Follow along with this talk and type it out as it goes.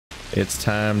It's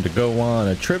time to go on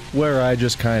a trip where I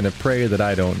just kind of pray that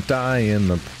I don't die in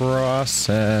the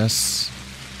process.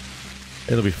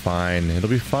 It'll be fine. It'll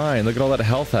be fine. Look at all that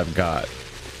health I've got.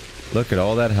 Look at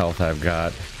all that health I've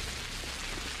got.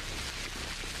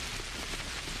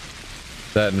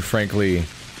 That, and frankly,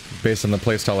 based on the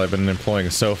playstyle I've been employing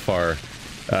so far,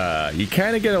 you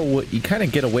kind of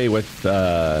get away with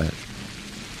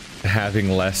having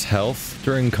less health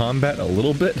during combat a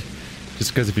little bit,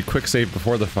 just because if you quick save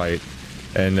before the fight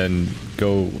and then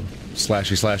go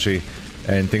slashy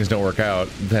and things don't work out,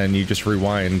 then you just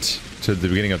rewind to the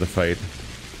beginning of the fight,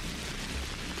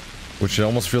 which it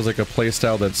almost feels like a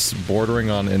playstyle that's bordering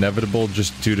on inevitable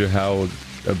just due to how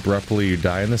abruptly you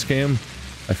die in this game.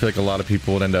 I feel like a lot of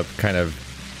people would end up kind of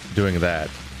doing that,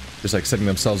 just like setting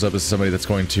themselves up as somebody that's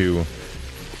going to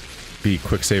be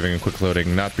quick saving and quick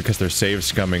loading, not because they're save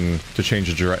scumming to change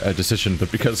a decision,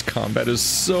 but because combat is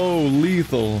so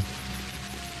lethal.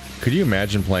 Could you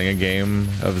imagine playing a game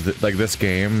of like this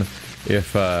game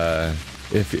if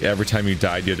every time you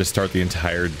died you had to start the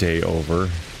entire day over,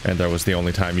 and that was the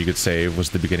only time you could save was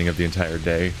the beginning of the entire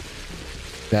day?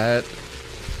 That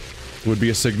would be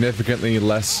a significantly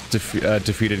less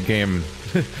defeated game.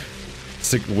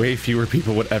 Way fewer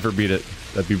people would ever beat it.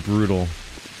 That'd be brutal.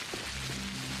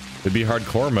 It'd be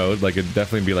hardcore mode, like it'd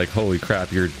definitely be like, holy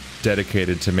crap, you're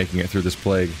dedicated to making it through this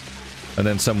plague. And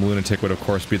then some lunatic would of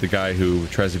course be the guy who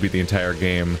tries to beat the entire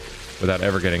game without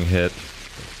ever getting hit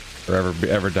or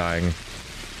ever dying.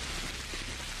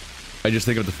 I just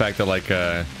think of the fact that like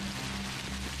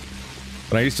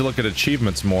when I used to look at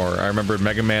achievements more, I remember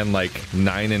Mega Man like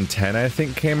 9 and 10 I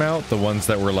think came out, the ones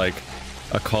that were like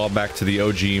a callback to the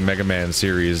OG Mega Man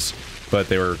series,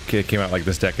 but it came out like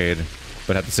this decade,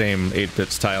 but had the same 8-bit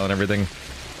style and everything.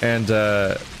 And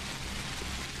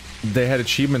they had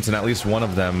achievements in at least one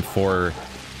of them for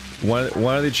one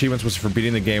of the achievements was for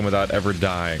beating the game without ever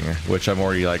dying, which I'm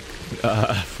already like,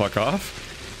 fuck off.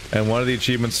 And one of the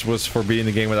achievements was for beating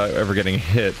the game without ever getting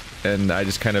hit, and I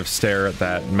just kind of stare at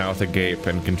that mouth agape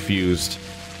and confused.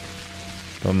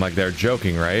 I'm like, they're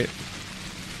joking, right?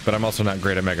 But I'm also not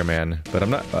great at Mega Man. But I'm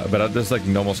not. But there's like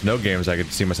almost no games I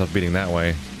could see myself beating that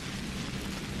way.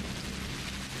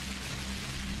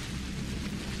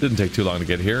 Didn't take too long to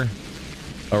get here.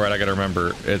 All right, I gotta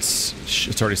remember,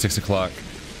 it's already 6 o'clock.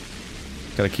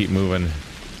 Gotta keep moving.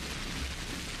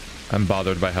 I'm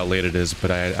bothered by how late it is,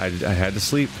 but I had to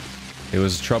sleep. It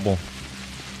was trouble.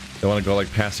 Don't want to go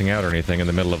like passing out or anything in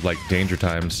the middle of like danger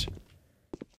times.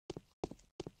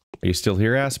 Are you still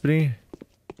here, Aspity?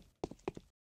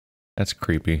 That's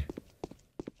creepy.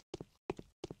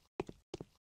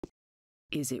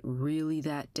 Is it really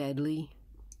that deadly?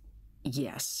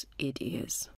 Yes, it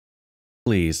is.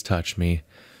 Please touch me.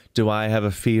 Do I have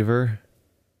a fever?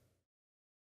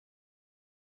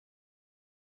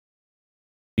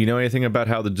 Do you know anything about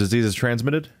how the disease is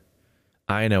transmitted?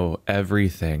 I know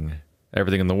everything.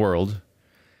 Everything in the world.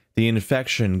 The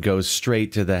infection goes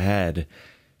straight to the head.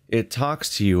 It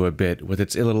talks to you a bit with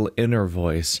its little inner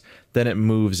voice, then it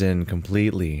moves in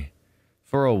completely.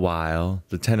 For a while,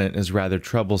 the tenant is rather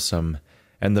troublesome,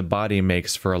 and the body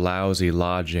makes for a lousy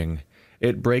lodging.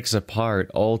 It breaks apart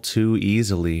all too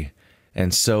easily,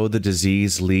 and so the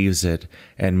disease leaves it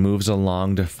and moves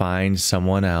along to find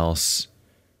someone else.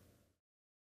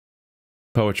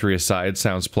 Poetry aside,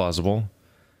 sounds plausible.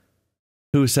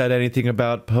 Who said anything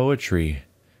about poetry?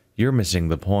 You're missing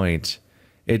the point.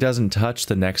 It doesn't touch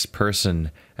the next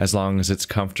person as long as it's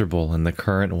comfortable in the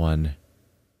current one.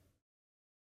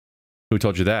 Who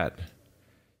told you that?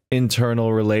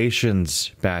 Internal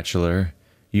relations, Bachelor.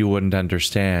 You wouldn't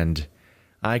understand.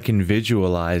 I can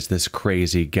visualize this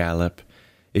crazy gallop.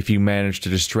 If you manage to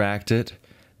distract it,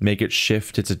 make it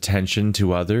shift its attention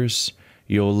to others,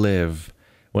 you'll live.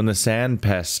 When the sand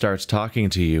pest starts talking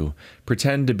to you,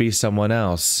 pretend to be someone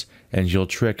else, and you'll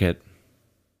trick it.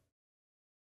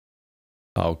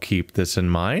 I'll keep this in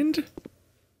mind?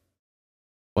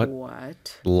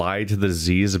 What? Lie to the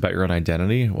Z's about your own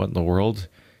identity? What in the world?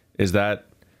 Is that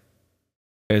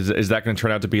going to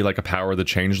turn out to be like a power the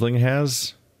changeling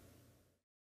has?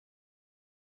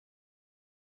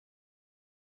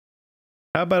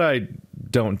 How about I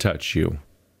don't touch you?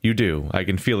 You do. I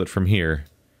can feel it from here.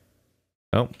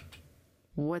 Oh.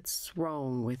 What's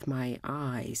wrong with my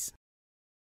eyes?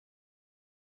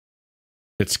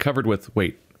 It's covered with...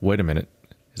 Wait a minute.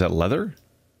 Is that leather?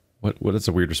 What is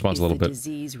a weird response a little bit? Is the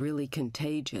disease really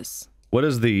contagious? What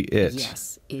is the it?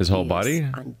 Yes, his whole body?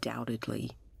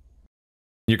 Undoubtedly.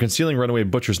 You're concealing runaway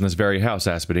butchers in this very house,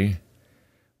 Aspity.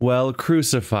 Well,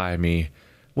 crucify me.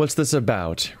 What's this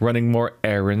about? Running more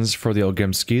errands for the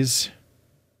Olgimskis?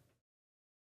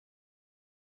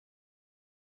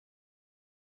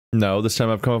 No, this time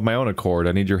I've come of my own accord.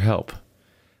 I need your help.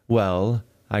 Well,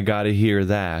 I gotta hear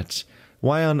that.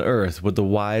 Why on earth would the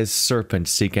wise serpent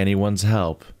seek anyone's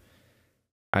help?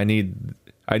 I need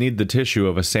the tissue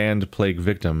of a sand plague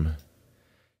victim.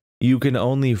 You can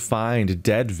only find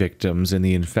dead victims in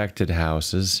the infected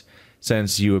houses.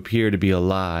 Since you appear to be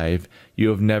alive, you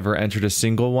have never entered a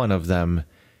single one of them.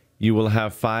 You will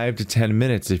have 5 to 10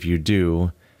 minutes if you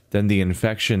do. Then the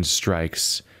infection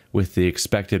strikes, with the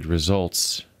expected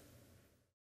results.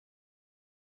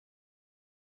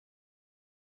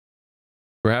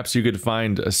 Perhaps you could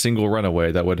find a single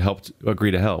runaway that would agree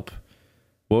to help.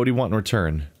 What would you want in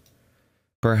return?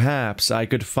 Perhaps I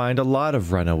could find a lot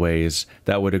of runaways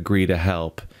that would agree to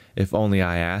help, if only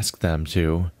I asked them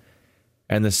to.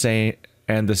 And the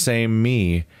same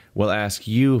me will ask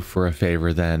you for a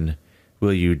favor then.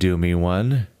 Will you do me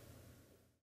one?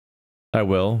 I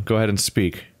will. Go ahead and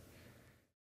speak.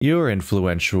 You're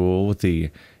influential with the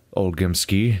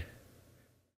Olgimsky.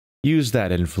 Use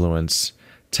that influence.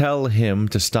 Tell him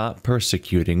to stop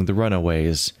persecuting the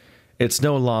runaways. It's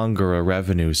no longer a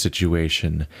revenue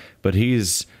situation, but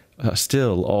he's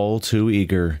still all too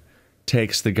eager.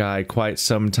 Takes the guy quite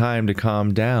some time to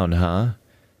calm down, huh?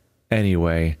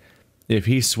 Anyway, if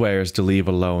he swears to leave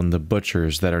alone the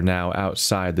butchers that are now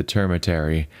outside the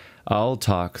termitary, I'll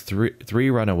talk three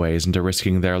runaways into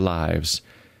risking their lives.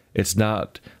 It's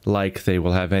not like they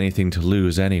will have anything to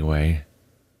lose anyway.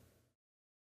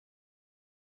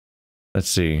 Let's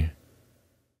see.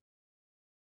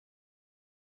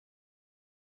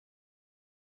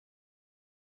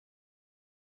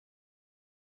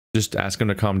 Just ask him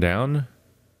to calm down?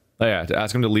 Oh yeah, to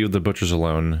ask him to leave the butchers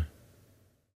alone.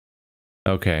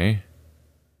 Okay.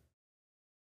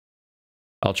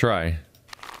 I'll try.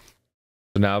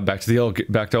 So now back to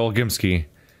Olgimsky.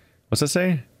 What's that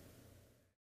say?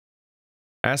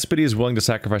 Aspity is willing to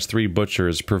sacrifice 3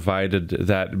 butchers, provided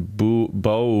that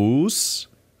Boos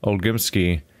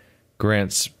Olgimsky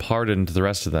grants pardon to the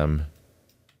rest of them.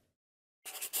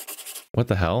 What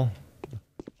the hell?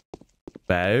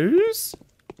 Boos?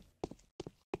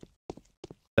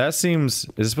 That seems...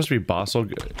 Is it supposed to be Boss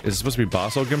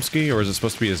Olgimsky, or is it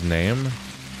supposed to be his name?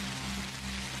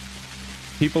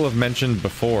 People have mentioned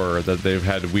before that they've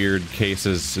had weird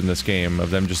cases in this game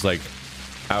of them just like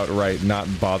outright not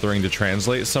bothering to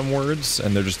translate some words,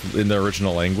 and they're just in the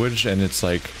original language, and it's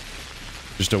like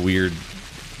just weird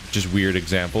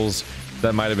examples.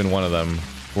 That might have been one of them,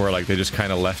 where like they just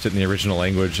kind of left it in the original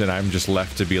language, and I'm just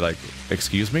left to be like,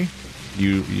 excuse me?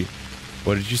 You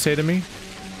what did you say to me?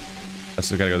 I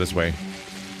still gotta go this way.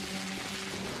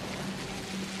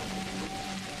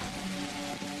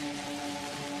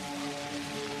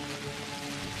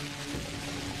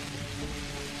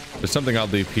 There's something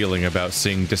oddly appealing about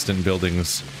seeing distant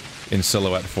buildings in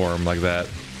silhouette form like that.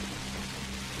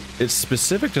 It's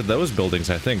specific to those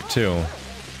buildings, I think, too.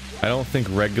 I don't think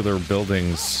regular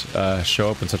buildings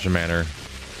show up in such a manner.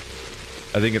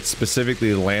 I think it's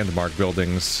specifically landmark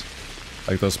buildings,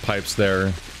 like those pipes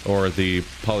there, or the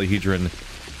polyhedron.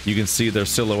 You can see their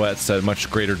silhouettes at much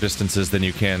greater distances than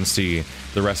you can see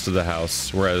the rest of the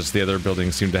house, whereas the other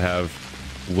buildings seem to have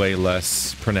way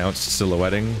less pronounced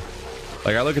silhouetting.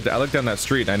 Like I look down that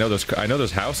street, and I know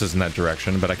there's houses in that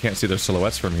direction, but I can't see their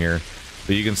silhouettes from here.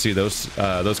 But you can see those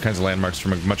kinds of landmarks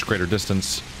from a much greater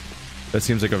distance. That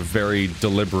seems like a very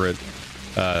deliberate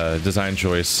design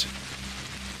choice.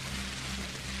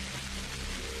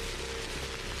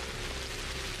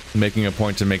 Making a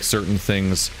point to make certain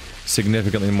things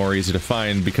significantly more easy to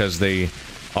find because they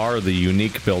are the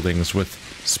unique buildings with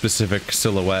specific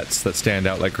silhouettes that stand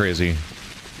out like crazy.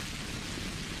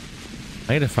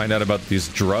 I need to find out about these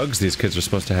drugs these kids are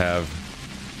supposed to have.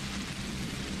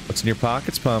 What's in your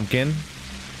pockets, pumpkin?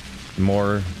 Just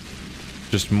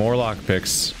more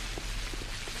lockpicks.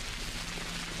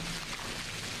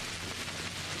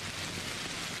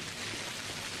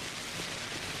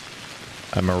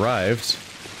 I'm arrived.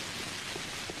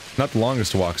 Not the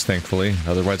longest walks, thankfully.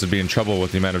 Otherwise I'd be in trouble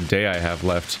with the amount of day I have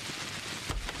left.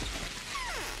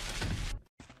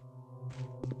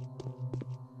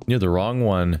 You're the wrong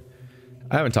one.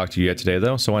 I haven't talked to you yet today,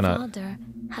 though, so why not? Father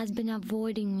has been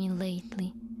avoiding me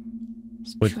lately.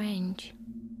 Strange.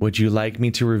 Would you like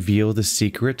me to reveal the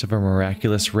secret of a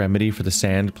miraculous remedy for the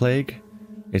sand plague?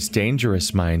 It's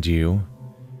dangerous, mind you.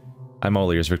 I'm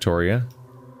all ears, Victoria.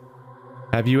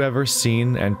 Have you ever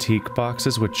seen antique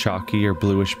boxes with chalky or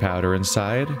bluish powder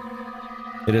inside?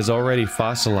 It is already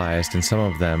fossilized in some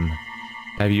of them.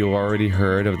 Have you already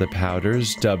heard of the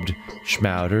powders, dubbed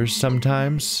schmouters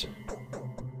sometimes?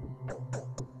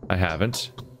 I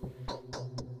haven't.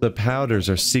 The powders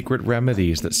are secret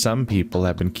remedies that some people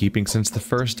have been keeping since the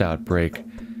first outbreak.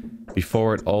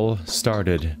 before it all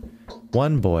started.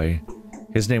 One boy,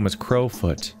 his name was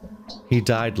Crowfoot. He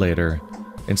died later,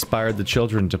 inspired the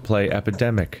children to play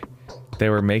Epidemic. They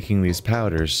were making these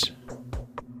powders.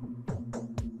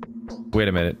 Wait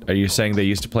a minute, are you saying they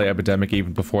used to play Epidemic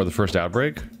even before the first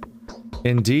outbreak?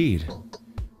 Indeed.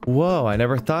 Whoa, I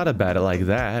never thought about it like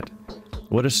that.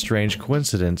 What a strange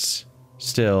coincidence.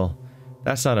 Still,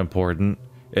 that's not important.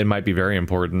 It might be very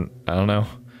important. I don't know.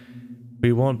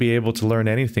 We won't be able to learn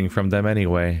anything from them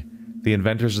anyway. The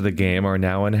inventors of the game are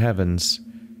now in heavens.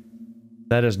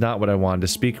 That is not what I wanted to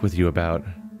speak with you about.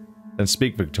 Then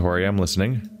speak, Victoria, I'm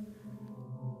listening.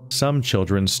 Some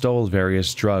children stole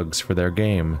various drugs for their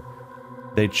game.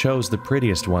 They chose the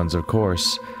prettiest ones, of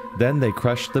course. Then they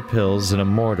crushed the pills in a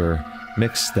mortar,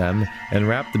 mixed them, and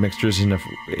wrapped the mixtures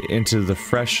into the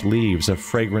fresh leaves of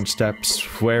fragrant steppes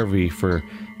for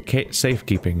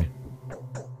safekeeping.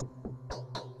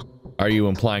 Are you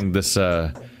implying this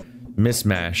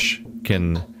mismatch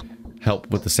can help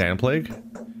with the sand plague?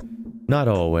 Not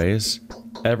always.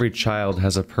 Every child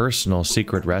has a personal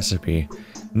secret recipe.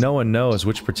 No one knows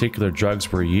which particular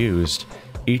drugs were used.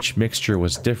 Each mixture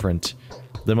was different.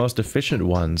 The most efficient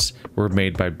ones were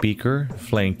made by Beaker,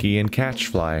 Flanky, and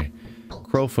Catchfly.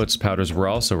 Crowfoot's powders were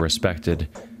also respected,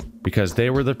 because they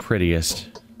were the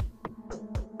prettiest.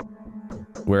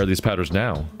 Where are these powders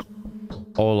now?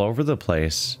 All over the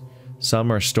place.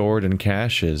 Some are stored in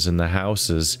caches in the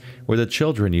houses where the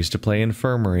children used to play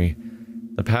infirmary.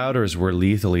 The powders were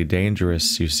lethally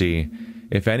dangerous, you see.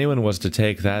 If anyone was to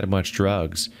take that much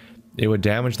drugs, it would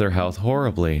damage their health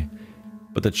horribly.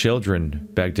 But the children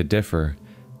begged to differ,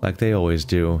 like they always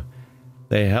do.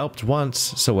 They helped once,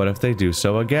 so what if they do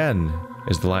so again,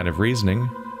 is the line of reasoning.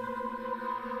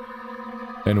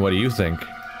 And what do you think?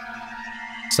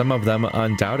 Some of them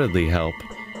undoubtedly help.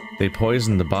 They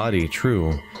poison the body,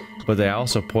 true, but they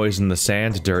also poison the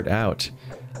sand dirt out.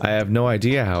 I have no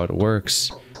idea how it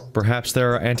works. Perhaps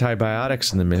there are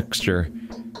antibiotics in the mixture.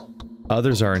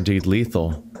 Others are indeed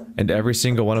lethal, and every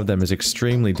single one of them is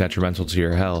extremely detrimental to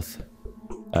your health.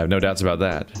 I have no doubts about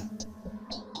that.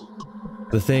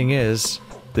 The thing is,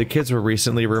 the kids were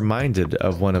recently reminded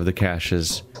of one of the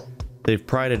caches. They've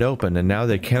pried it open, and now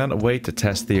they cannot wait to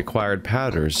test the acquired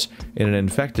powders in an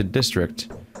infected district.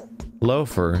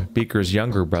 Loafer, Beaker's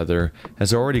younger brother,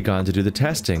 has already gone to do the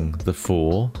testing, the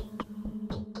fool.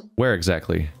 Where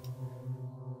exactly?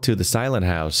 To the Silent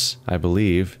House, I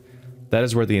believe. That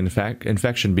is where the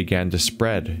infection began to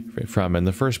spread from in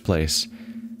the first place.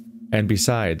 And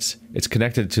besides, it's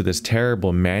connected to this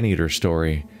terrible man-eater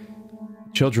story.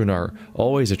 Children are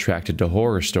always attracted to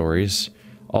horror stories.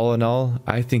 All in all,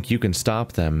 I think you can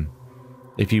stop them.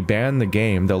 If you ban the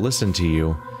game, they'll listen to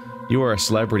you. You are a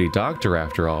celebrity doctor,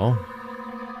 after all.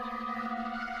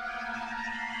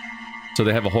 So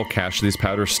they have a whole cache of these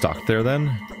powders stocked there,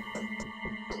 then?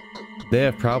 They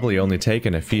have probably only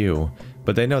taken a few,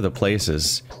 but they know the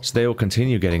places, so they will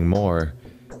continue getting more,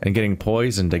 and getting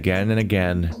poisoned again and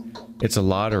again. It's a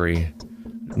lottery.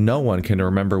 No one can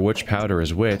remember which powder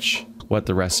is which, what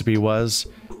the recipe was.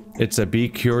 It's a be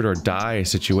cured or die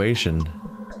situation.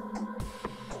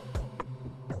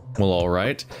 Well,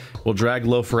 alright. We'll drag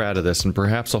Loafer out of this, and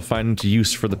perhaps I'll find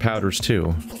use for the powders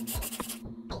too.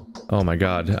 Oh my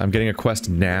god, I'm getting a quest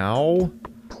now?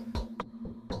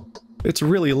 It's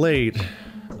really late.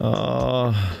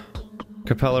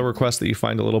 Capella requests that you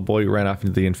find a little boy who ran off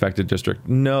into the infected district.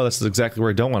 No, that's exactly where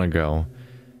I don't want to go.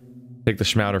 Take the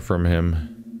schmouter from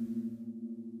him.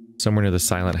 Somewhere near the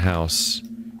Silent House.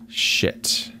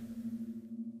 Shit.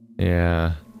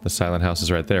 Yeah, the Silent House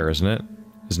is right there, isn't it?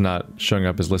 It's not showing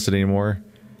up as listed anymore.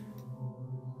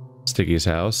 Stiggy's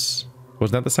house.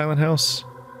 Wasn't that the Silent House?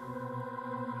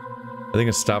 I think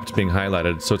it stopped being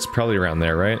highlighted, so it's probably around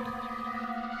there, right?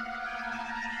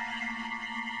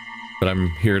 But I'm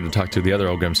here to talk to the other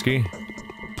Ogumski.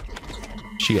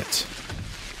 Shit.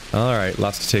 Alright,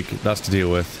 lots to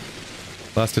deal with.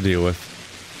 Lots to deal with.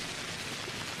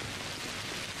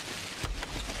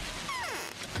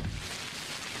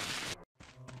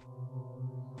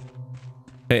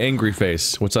 Hey, Angry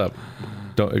Face, what's up?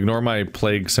 Don't ignore my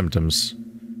plague symptoms.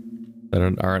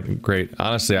 That aren't great.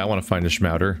 Honestly, I want to find a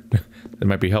schmouter. It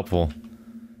might be helpful.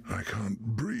 I can't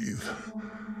breathe.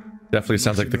 Definitely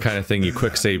sounds like the kind of thing you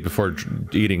quick save before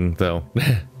eating, though.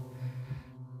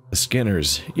 The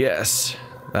Skinners. Yes.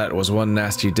 That was one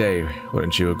nasty day,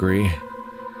 wouldn't you agree?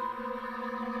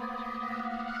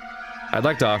 I'd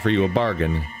like to offer you a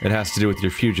bargain. It has to do with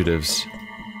your fugitives.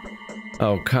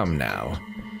 Oh, come now.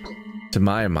 To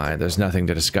my mind, there's nothing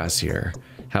to discuss here.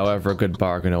 However, a good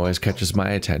bargain always catches my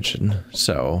attention,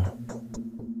 so...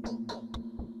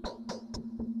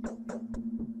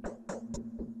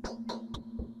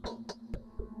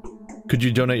 Could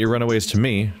you donate your runaways to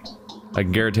me? I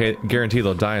can guarantee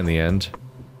they'll die in the end.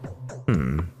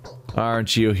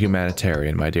 Aren't you a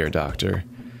humanitarian, my dear doctor?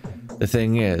 The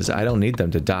thing is, I don't need them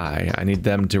to die. I need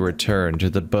them to return to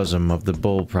the bosom of the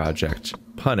Bull Project,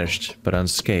 punished but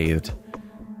unscathed.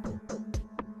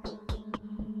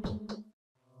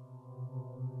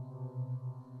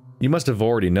 You must have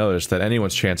already noticed that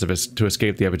anyone's chance to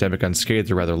escape the epidemic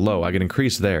unscathed are rather low. I can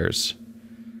increase theirs.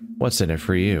 What's in it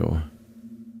for you?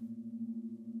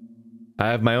 I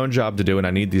have my own job to do and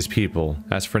I need these people.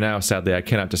 As for now, sadly, I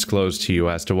cannot disclose to you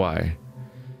as to why.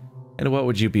 And what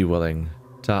would you be willing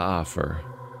to offer?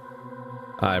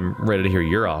 I'm ready to hear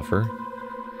your offer.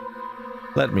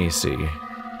 Let me see.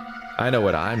 I know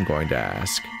what I'm going to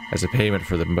ask. As a payment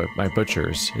for my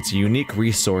butchers, it's a unique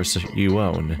resource you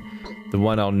own. The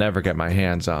one I'll never get my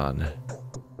hands on.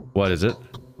 What is it?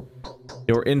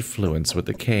 Your influence with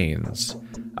the Canes.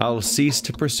 I'll cease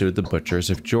to pursue the butchers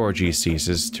if Georgie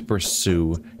ceases to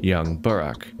pursue young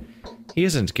Burrock. He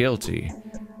isn't guilty.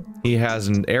 He has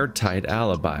an airtight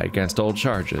alibi against old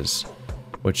charges,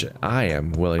 which I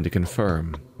am willing to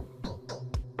confirm.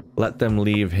 Let them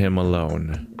leave him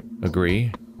alone.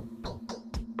 Agree?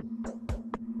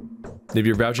 If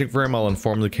you're vouching for him, I'll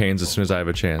inform the Canes as soon as I have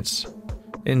a chance.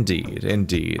 Indeed,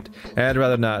 indeed. I'd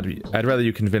rather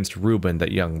you convinced Reuben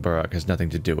that young Burrock has nothing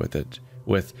to do with it.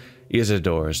 With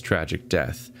Isidore's tragic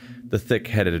death, the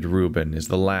thick-headed Reuben is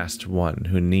the last one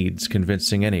who needs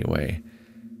convincing anyway.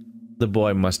 The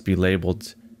boy might be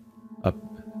labeled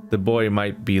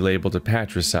a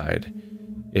patricide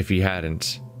if he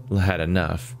hadn't had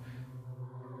enough.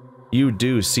 You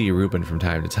do see Reuben from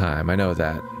time to time, I know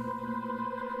that.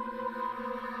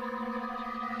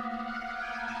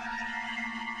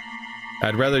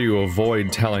 I'd rather you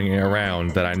avoid telling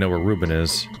around that I know where Reuben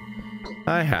is.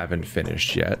 I haven't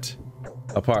finished yet.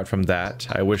 Apart from that,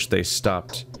 I wish they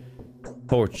stopped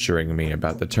torturing me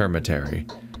about the termitary.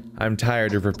 I'm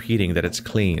tired of repeating that it's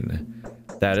clean.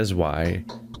 That is why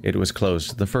it was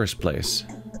closed in the first place.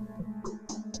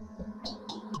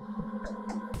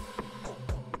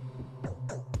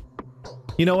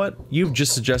 You know what? You've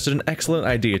just suggested an excellent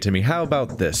idea to me. How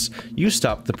about this? You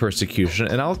stop the persecution,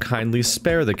 and I'll kindly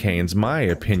spare the Canes my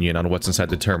opinion on what's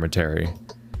inside the termitary.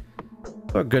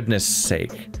 For goodness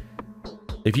sake.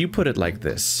 If you put it like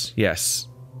this, yes,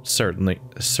 certainly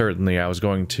I was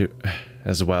going to,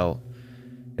 as well.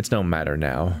 It's no matter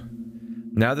now.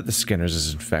 Now that the Skinners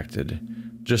is infected,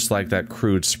 just like that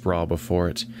crude sprawl before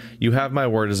it, you have my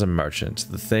word as a merchant.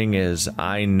 The thing is,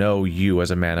 I know you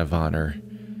as a man of honor.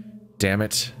 Damn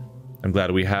it. I'm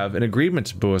glad we have an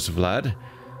agreement, Boas Vlad.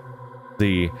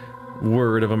 The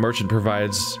word of a merchant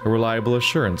provides a reliable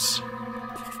assurance.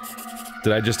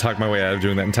 Did I just talk my way out of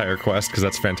doing that entire quest? Because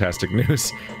that's fantastic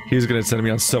news. He's gonna send me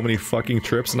on so many fucking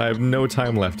trips and I have no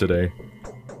time left today.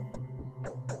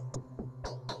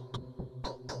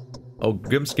 Oh,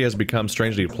 Gimsky has become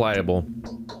strangely pliable.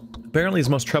 Apparently he's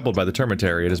most troubled by the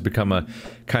termitary. It has become a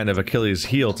kind of Achilles'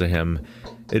 heel to him.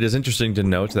 It is interesting to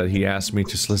note that he asked me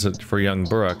to solicit for young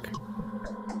Burrock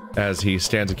as he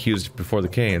stands accused before the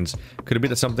Canes. Could it be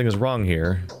that something is wrong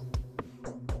here?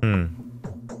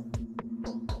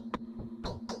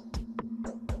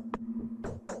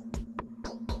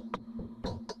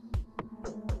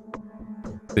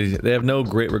 They have no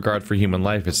great regard for human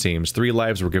life, it seems. 3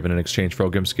 lives were given in exchange for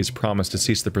Ogimski's promise to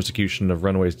cease the persecution of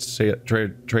runaway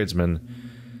tradesmen.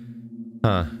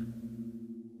 Huh.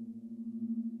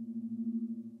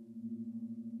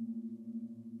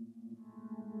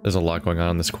 There's a lot going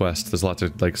on in this quest. There's a lot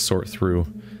to, like, sort through.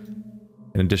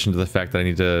 In addition to the fact that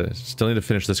I still need to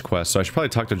finish this quest, so I should probably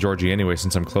talk to Georgie anyway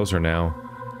since I'm closer now.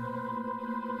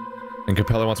 And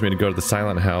Capella wants me to go to the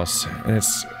Silent House, and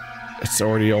it's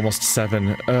already almost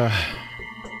 7.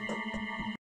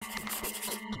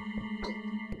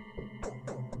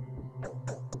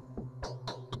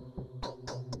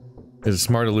 Is it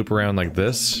smart to loop around like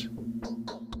this?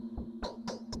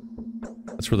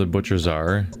 That's where the butchers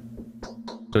are.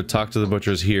 So talk to the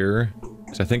butchers here.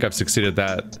 Because I think I've succeeded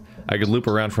that. I could loop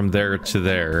around from there to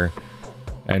there.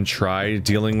 And try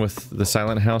dealing with the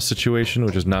Silent House situation,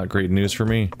 which is not great news for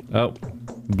me. Oh.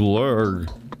 Blurg.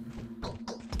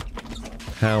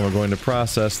 How am I going to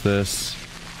process this?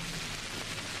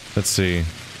 Let's see.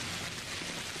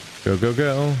 Go, go,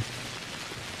 go.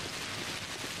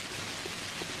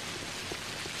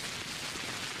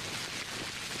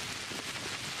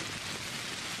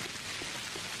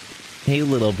 Hey,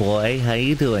 little boy, how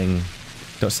you doing?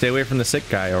 Don't stay away from the sick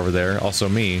guy over there. Also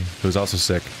me, who's also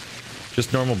sick.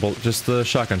 Just normal just the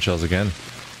shotgun shells again.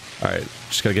 Alright,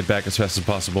 just gotta get back as fast as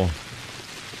possible.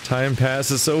 Time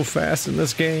passes so fast in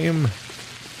this game.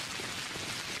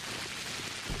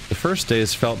 first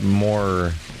days felt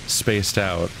more spaced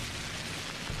out.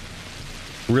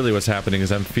 Really what's happening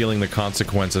is I'm feeling the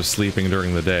consequence of sleeping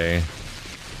during the day.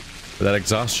 That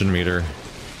exhaustion meter,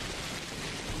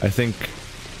 I think,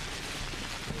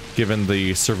 given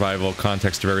the survival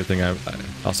context of everything, I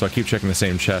keep checking the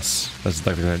same chests. That's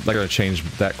like to change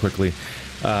that quickly.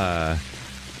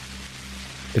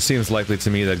 It seems likely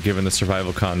to me that given the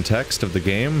survival context of the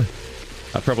game,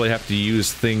 I probably have to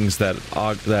use things that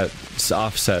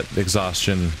offset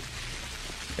exhaustion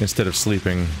instead of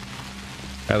sleeping,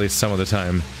 at least some of the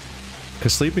time.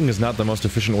 Because sleeping is not the most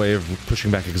efficient way of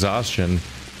pushing back exhaustion.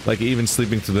 Like, even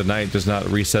sleeping through the night does not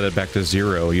reset it back to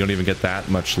 0. You don't even get that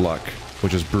much luck,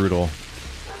 which is brutal.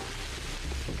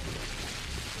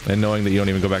 And knowing that you don't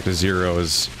even go back to 0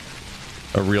 is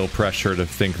a real pressure to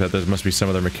think that there must be some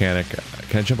other mechanic.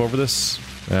 Can I jump over this?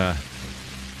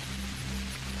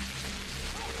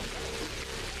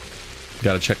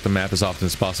 Gotta check the map as often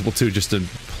as possible too, just to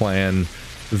plan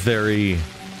very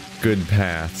good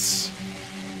paths.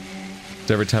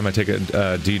 So every time I take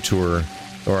a detour,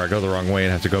 or I go the wrong way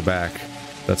and have to go back,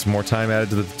 that's more time added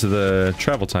to the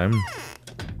travel time.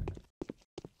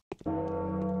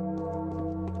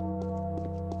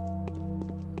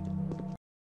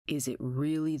 Is it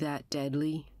really that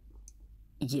deadly?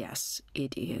 Yes,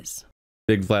 it is.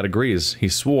 Big Vlad agrees. He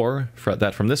swore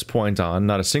that from this point on,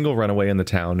 not a single runaway in the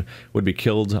town would be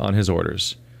killed on his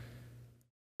orders.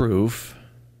 Proof.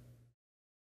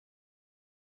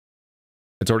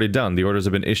 It's already done. The orders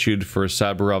have been issued for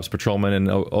Saburov's patrolmen and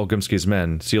Olgimsky's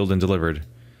men, sealed and delivered.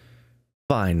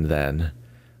 Fine, then.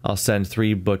 I'll send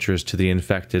 3 butchers to the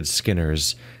infected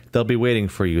skinners. They'll be waiting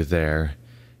for you there.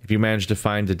 If you manage to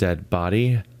find a dead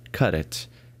body, cut it,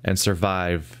 and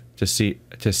survive to see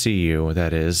you,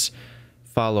 that is.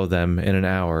 Follow them in an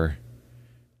hour.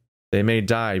 They may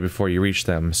die before you reach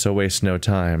them, so waste no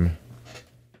time.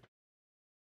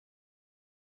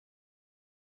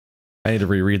 I need to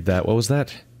reread that. What was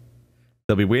that?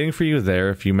 They'll be waiting for you there.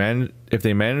 If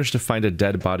they manage to find a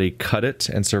dead body, cut it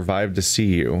and survive to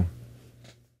see you.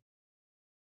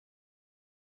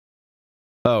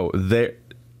 Oh,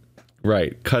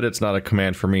 right. Cut it's not a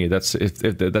command for me. That's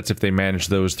if they manage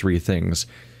those 3 things.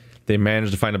 They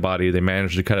manage to find a body, they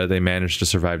manage to cut it, they manage to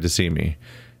survive to see me.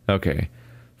 Okay.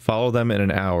 Follow them in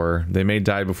an hour. They may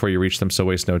die before you reach them, so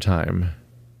waste no time.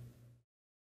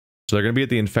 So they're going to be at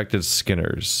the infected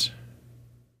skinners.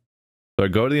 So I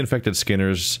go to the infected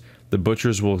skinners, the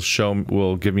butchers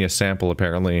will give me a sample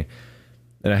apparently,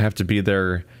 and I have to be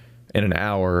there in an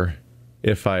hour.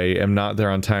 If I am not there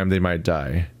on time, they might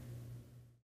die.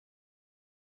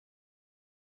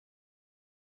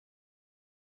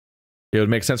 It would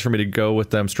make sense for me to go with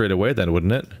them straight away then,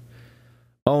 wouldn't it?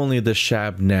 Only the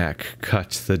Shabnak cut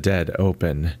the dead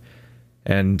open.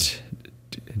 And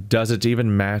does it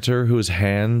even matter whose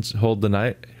hand holds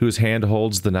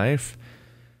the knife?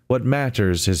 What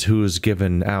matters is who's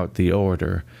given out the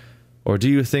order. Or do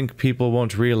you think people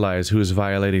won't realize who's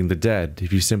violating the dead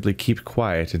if you simply keep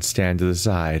quiet and stand to the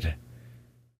side?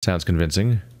 Sounds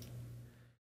convincing.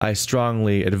 I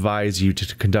strongly advise you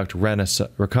to conduct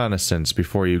reconnaissance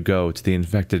before you go to the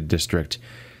infected district.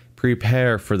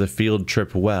 Prepare for the field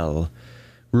trip well.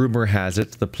 Rumor has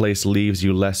it the place leaves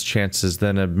you less chances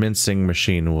than a mincing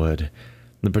machine would.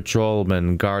 The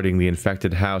patrolmen guarding the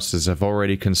infected houses have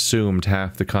already consumed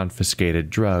half the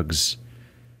confiscated drugs.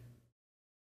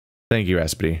 Thank you,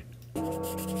 Espy.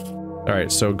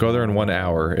 Alright, so go there in 1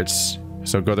 hour.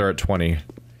 So go there at 20.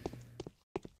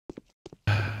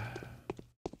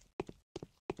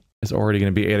 It's already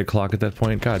going to be 8 o'clock at that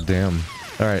point? God damn.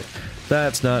 Alright.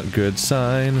 That's not a good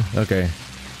sign. Okay.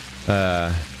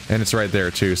 And it's right there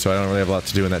too, so I don't really have a lot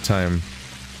to do in that time.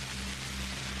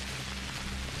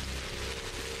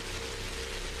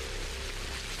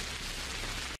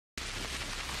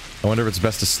 I wonder if it's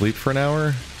best to sleep for an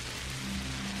hour?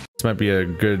 This might be a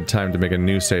good time to make a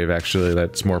new save, actually,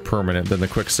 that's more permanent than the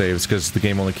quick saves, because the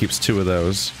game only keeps 2 of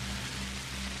those.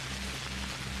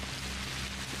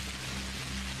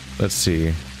 Let's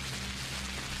see.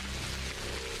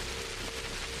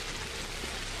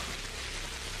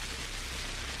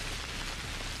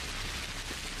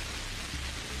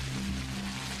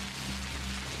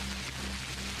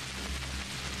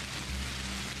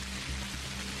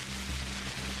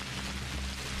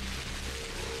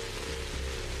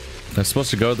 I'm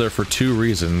supposed to go there for 2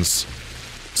 reasons.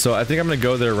 So I think I'm gonna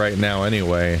go there right now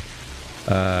anyway.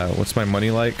 What's my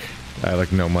money like? I have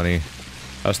like no money.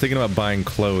 I was thinking about buying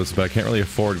clothes, but I can't really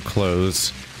afford clothes.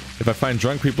 If I find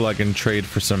drunk people, I can trade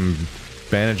for some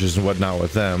bandages and whatnot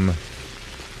with them.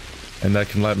 And that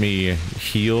can let me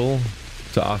heal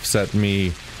to offset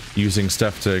me using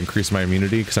stuff to increase my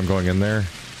immunity because I'm going in there.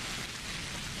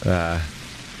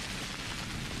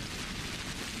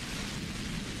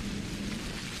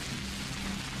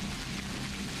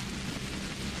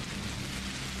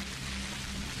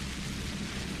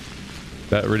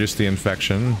 That reduced the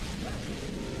infection.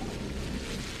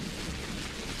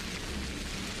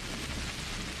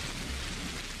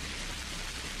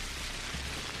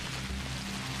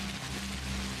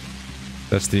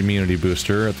 That's the immunity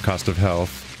booster at the cost of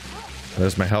health.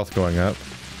 There's my health going up.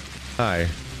 Hi.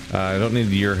 I don't need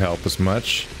your help as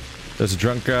much. There's a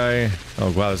drunk guy.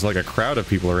 Oh wow, there's like a crowd of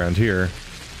people around here.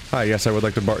 Hi, yes, I would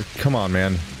like to bar- Come on,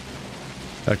 man.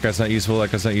 That guy's not useful,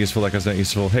 that guy's not useful, that guy's not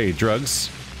useful. Hey, drugs.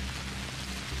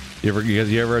 You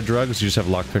ever had drugs? You just have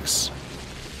lockpicks.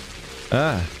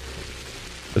 Ah.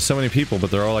 There's so many people,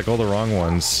 but they're all like all the wrong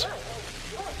ones.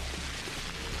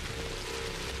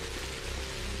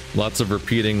 Lots of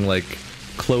repeating, like,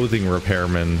 clothing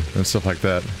repairmen and stuff like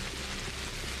that.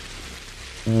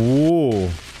 Whoa.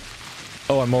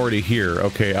 Oh, I'm already here.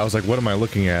 Okay, I was like, what am I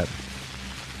looking at?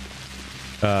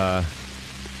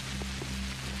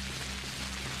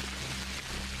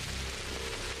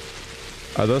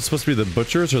 Are those supposed to be the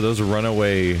butchers, or those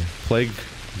runaway plague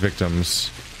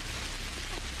victims?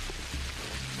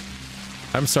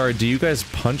 I'm sorry, do you guys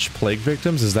punch plague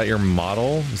victims? Is that your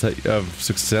model? Is that of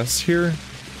success here?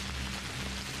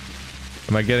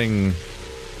 Am I getting...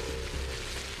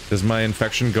 Does my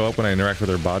infection go up when I interact with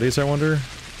their bodies, I wonder?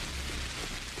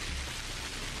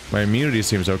 My immunity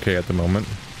seems okay at the moment.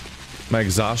 My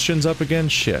exhaustion's up again?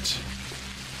 Shit.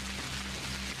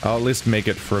 I'll at least make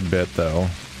it for a bit, though.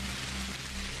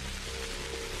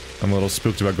 I'm a little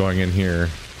spooked about going in here.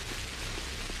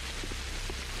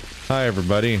 Hi,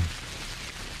 everybody.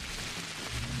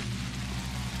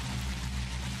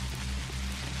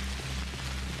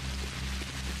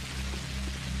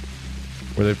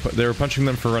 They were punching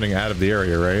them for running out of the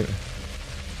area, right?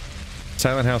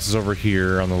 Silent House is over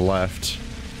here on the left.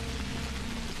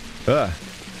 Ugh.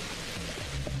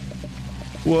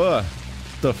 Whoa.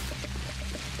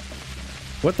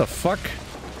 What the fuck?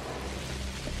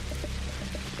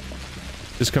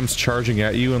 Just comes charging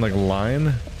at you in like a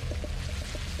line?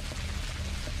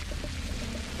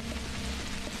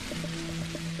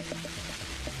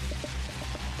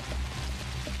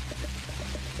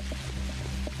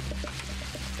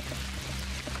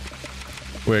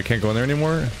 Wait, I can't go in there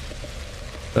anymore?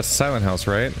 That's the Silent House,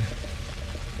 right?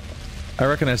 I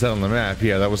recognize that on the map.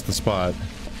 Yeah, that was the spot.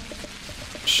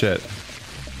 Shit.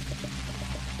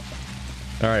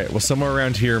 Alright, well somewhere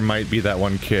around here might be that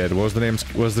one kid. What was the name?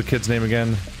 What was the kid's name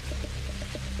again?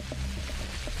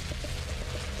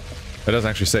 It doesn't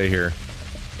actually say here.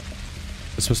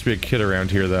 There's supposed to be a kid around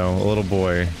here though, a little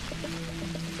boy.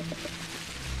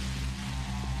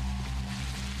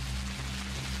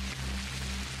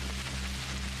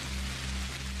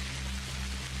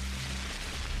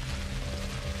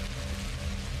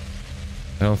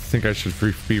 I don't think I should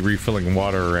be refilling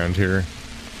water around here.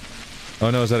 Oh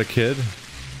no, is that a kid?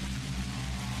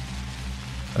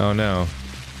 Oh no.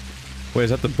 Wait, is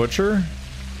that the butcher?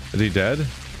 Is he dead?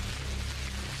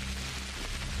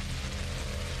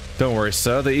 Don't worry,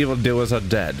 sir. The evildoers are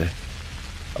dead.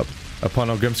 Upon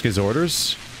Ogrimsky's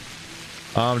orders?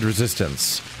 Armed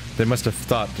resistance. They must have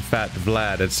thought Fat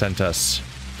Vlad had sent us.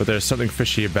 But there's something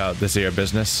fishy about this here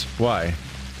business. Why?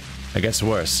 I guess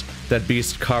worse. That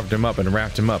beast carved him up and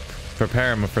wrapped him up.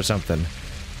 Prepare him for something.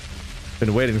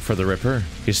 Been waiting for the Ripper.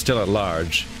 He's still at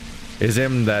large. Is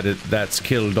him that's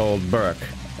killed old Burke.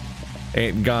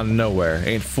 Ain't gone nowhere.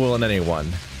 Ain't fooling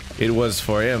anyone. It was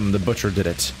for him the butcher did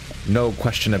it. No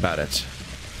question about it.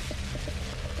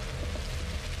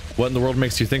 What in the world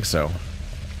makes you think so?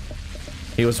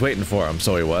 He was waiting for him,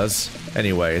 so he was.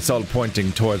 Anyway, it's all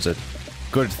pointing towards it.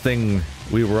 Good thing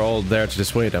we were all there to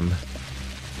dissuade him.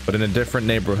 But in a different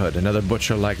neighborhood, another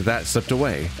butcher like that slipped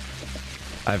away.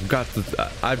 I've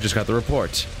just got the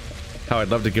report. How I'd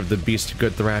love to give the beast a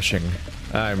good thrashing.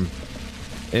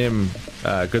 Him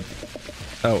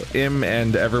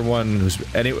and everyone who's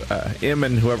him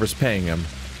and whoever's paying him.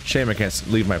 Shame I can't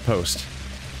leave my post.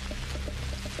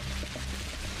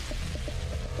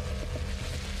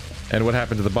 And what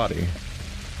happened to the body?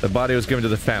 The body was given to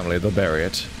the family. They'll bury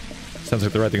it. Sounds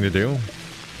like the right thing to do.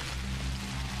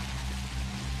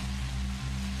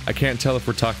 I can't tell if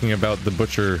we're talking about the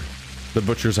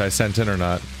butchers I sent in or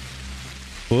not.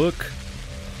 Look.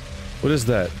 What is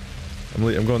that? I'm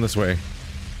going this way.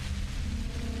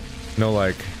 No,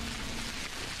 like...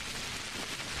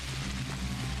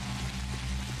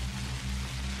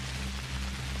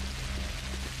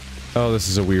 Oh, this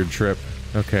is a weird trip.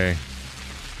 Okay.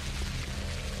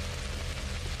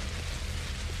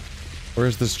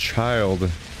 Where's this child?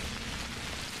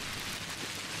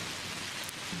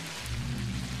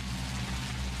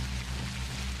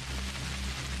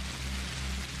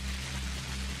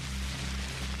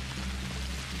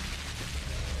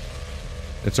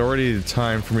 It's already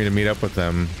time for me to meet up with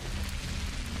them.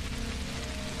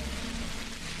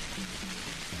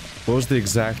 What was the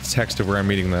exact text of where I'm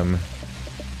meeting them?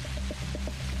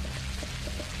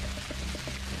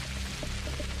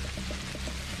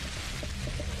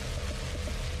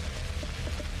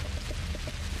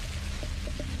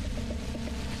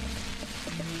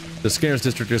 The Skinner's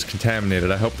district is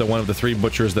contaminated. I hope that one of the 3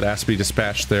 butchers that asked to be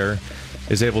dispatched there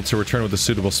is able to return with a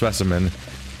suitable specimen.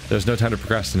 There's no time to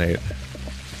procrastinate.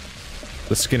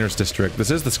 The Skinner's district. This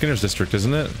is the Skinner's district,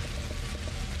 isn't it?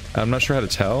 I'm not sure how to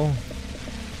tell.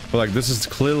 But like, this is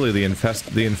clearly the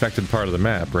infected part of the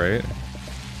map, right?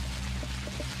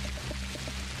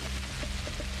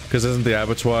 Because isn't the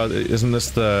abattoir, isn't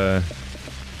this the...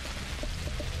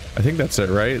 I think that's it,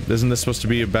 right? Isn't this supposed to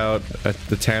be about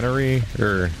the tannery,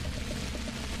 or...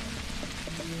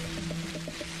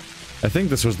 I think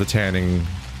this was the tanning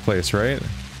place, right?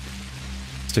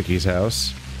 Sticky's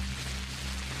house.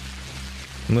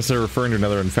 Unless they're referring to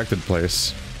another infected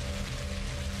place.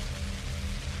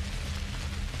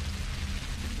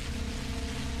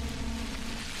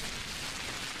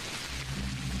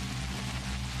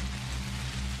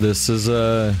 This is,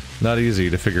 not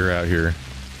easy to figure out here.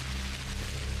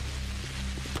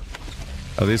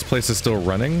 Are these places still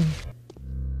running?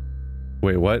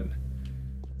 Wait, what?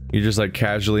 You're just like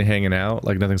casually hanging out,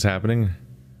 like nothing's happening?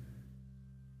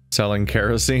 Selling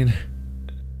kerosene?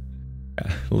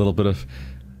 A little bit of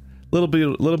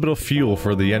fuel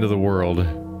for the end of the world.